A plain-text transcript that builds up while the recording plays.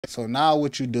So now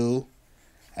what you do,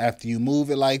 after you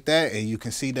move it like that and you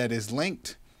can see that it's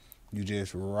linked, you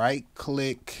just right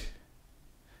click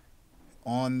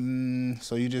on,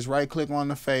 so you just right click on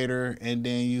the fader and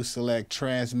then you select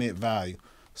transmit value.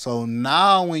 So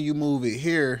now when you move it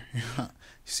here,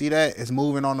 see that it's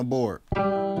moving on the board.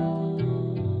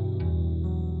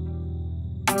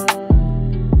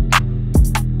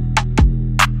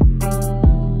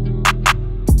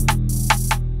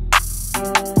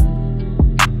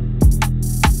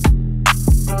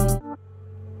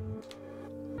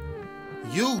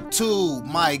 YouTube,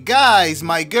 my guys,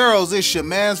 my girls, it's your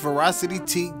man's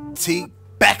VeracityTT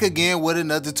back again with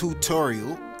another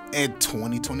tutorial in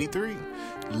 2023.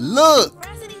 Look,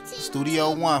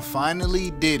 Studio One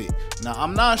finally did it. Now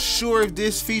I'm not sure if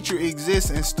this feature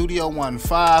exists in Studio One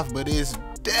 5, but it's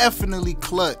definitely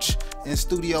clutch in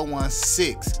Studio One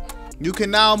 6. You can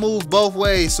now move both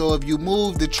ways. So if you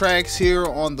move the tracks here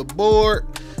on the board,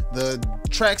 the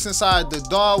tracks inside the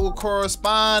DAW will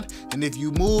correspond, and if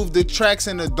you move the tracks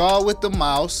in the DAW with the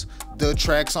mouse, the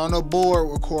tracks on the board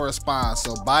will correspond.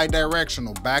 So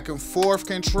bidirectional, back and forth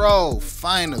control,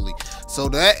 finally. So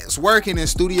that's working in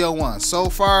Studio One. So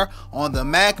far on the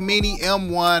Mac Mini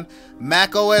M1,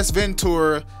 Mac OS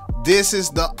Ventura, this is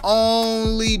the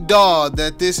only DAW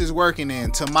that this is working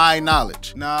in, to my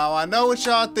knowledge. Now, I know what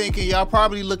y'all thinking. Y'all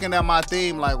probably looking at my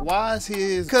theme like, why is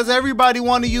his? Because everybody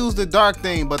want to use the dark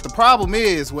theme, but the problem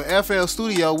is with FL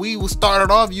Studio, we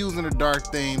started off using the dark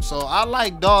theme. So I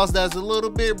like DAWs that's a little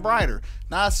bit brighter.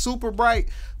 Not super bright,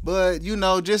 but you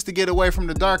know, just to get away from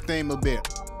the dark theme a bit.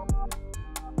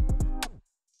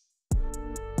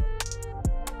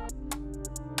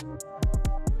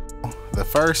 The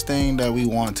first thing that we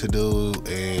want to do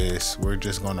is we're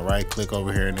just going to right click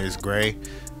over here in this gray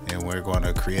and we're going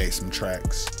to create some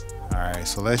tracks. All right,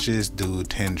 so let's just do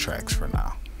 10 tracks for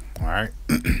now. All right,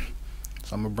 so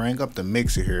I'm gonna bring up the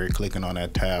mixer here, clicking on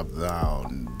that tab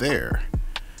down there.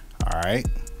 All right,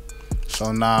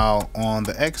 so now on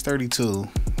the x32,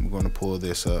 I'm going to pull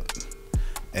this up,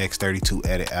 x32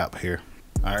 edit app here.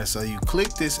 All right, so you click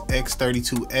this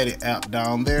x32 edit app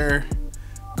down there,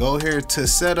 go here to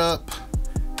setup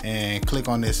and click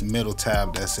on this middle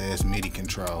tab that says MIDI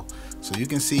control. So you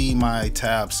can see my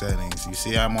tab settings. You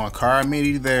see I'm on car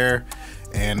MIDI there,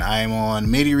 and I'm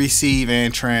on MIDI receive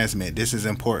and transmit. This is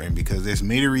important because this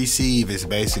MIDI receive is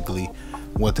basically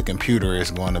what the computer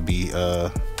is going to be,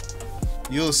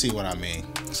 you'll see what I mean.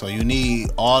 So you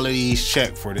need all of these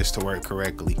checked for this to work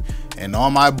correctly. And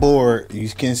on my board, you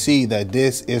can see that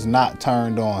this is not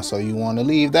turned on. So you want to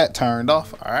leave that turned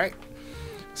off, all right?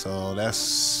 So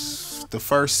that's the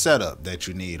first setup that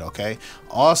you need, okay?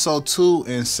 Also too,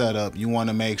 in setup, you want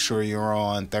to make sure you're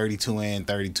on 32 in,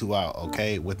 32 out,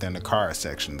 okay? Within the card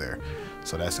section there.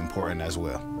 So that's important as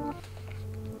well.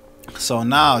 So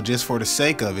now, just for the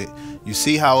sake of it, you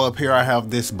see how up here I have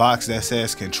this box that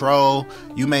says control.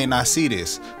 You may not see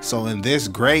this. So in this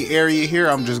gray area here,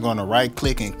 I'm just going to right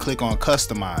click and click on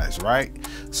customize, right?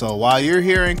 So while you're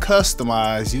here in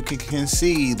customize, you can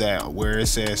see that where it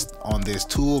says on this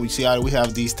tool, you see how we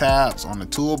have these tabs on the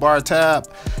toolbar tab,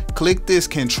 click this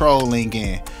control link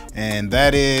in, and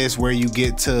that is where you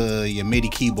get to your MIDI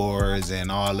keyboards and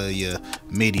all of your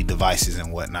MIDI devices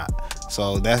and whatnot.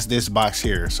 So that's this box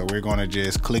here. So we're going to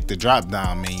just click the drop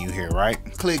down menu here, right?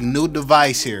 Click new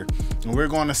device here, and we're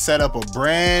going to set up a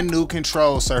brand new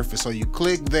control surface. So you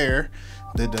click there,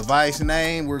 the device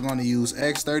name, we're going to use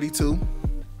x32.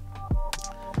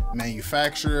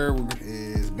 Manufacturer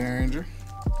is Behringer.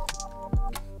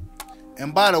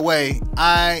 And by the way,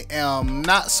 I am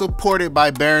not supported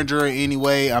by Behringer in any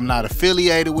way. I'm not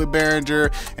affiliated with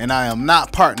Behringer, and I am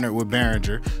not partnered with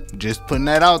Behringer. Just putting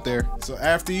that out there. So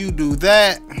after you do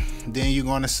that, then you're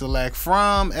going to select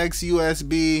from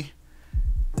XUSB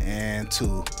and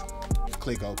to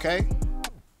click OK.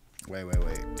 Wait.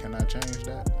 Can I change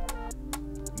that?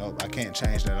 Nope, I can't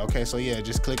change that. Okay, so yeah,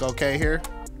 just click OK here.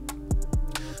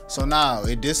 So now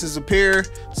it disappeared.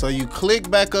 So you click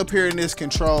back up here in this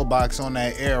control box on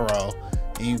that arrow,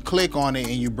 and you click on it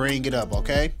and you bring it up,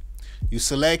 okay? You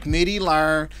select MIDI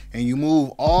learn and you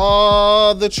move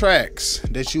all the tracks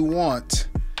that you want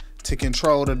to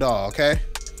control the DAW, okay?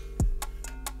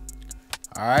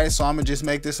 All right, so I'm gonna just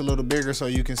make this a little bigger so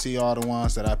you can see all the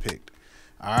ones that I picked.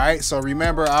 All right, so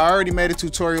remember, I already made a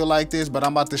tutorial like this, but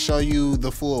I'm about to show you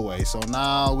the full way. So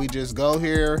now we just go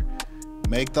here,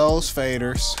 make those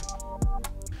faders.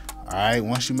 All right,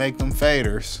 once you make them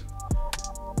faders,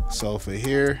 so for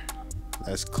here,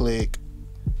 let's click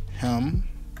him,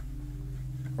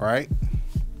 right?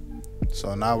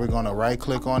 So now we're gonna right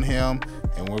click on him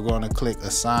and we're gonna click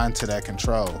assign to that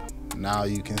control. Now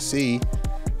you can see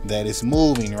that it's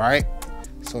moving, right?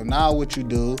 So now what you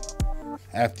do,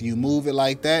 after you move it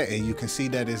like that and you can see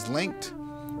that it's linked,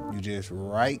 you just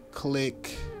right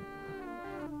click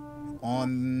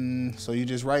on, so you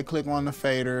just right click on the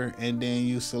fader and then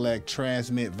you select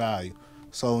transmit value.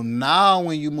 So now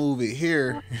when you move it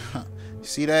here,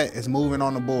 see that it's moving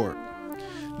on the board.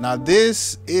 Now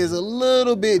this is a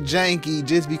little bit janky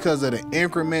just because of the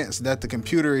increments that the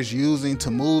computer is using to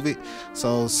move it.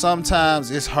 So sometimes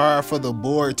it's hard for the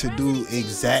board to do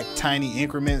exact tiny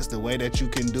increments the way that you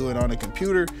can do it on a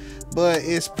computer, but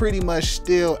it's pretty much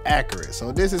still accurate.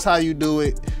 So this is how you do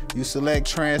it. You select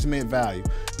transmit value.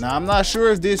 Now I'm not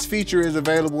sure if this feature is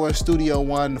available in Studio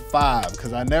One 5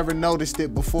 because I never noticed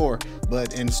it before,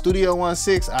 but in Studio One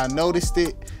 6 I noticed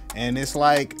it, and it's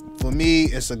like, for me,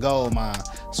 it's a gold mine.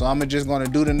 So I'm just gonna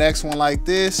do the next one like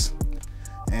this,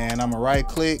 and I'm gonna right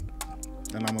click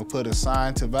and I'm gonna put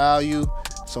assign to value.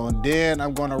 So then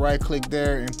I'm gonna right click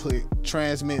there and put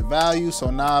transmit value. So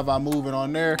now if I move it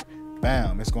on there,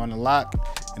 bam, it's gonna lock,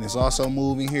 and it's also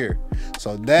moving here.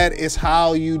 So that is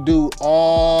how you do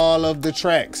all of the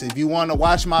tracks. If you wanna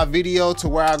watch my video to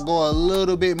where I go a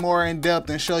little bit more in depth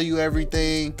and show you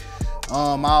everything,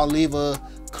 I'll leave a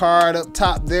card up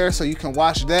top there so you can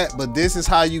watch that. But this is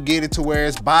how you get it to where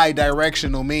it's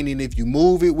bidirectional, meaning if you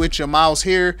move it with your mouse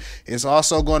here, it's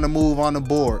also going to move on the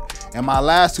board. In my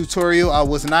last tutorial I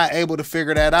was not able to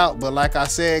figure that out, but like I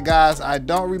said guys, I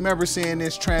don't remember seeing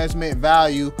this transmit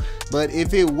value, but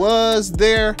if it was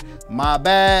there, my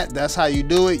bad. That's how you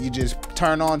do it. You just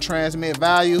turn on transmit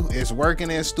value. It's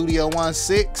working in Studio One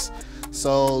 6.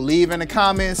 So leave in the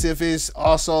comments if it's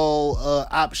also an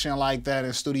option like that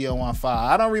in Studio One 5.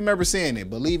 I don't remember seeing it,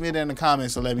 but leave it in the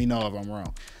comments to let me know if I'm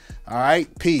wrong. All right,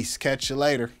 peace. Catch you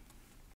later.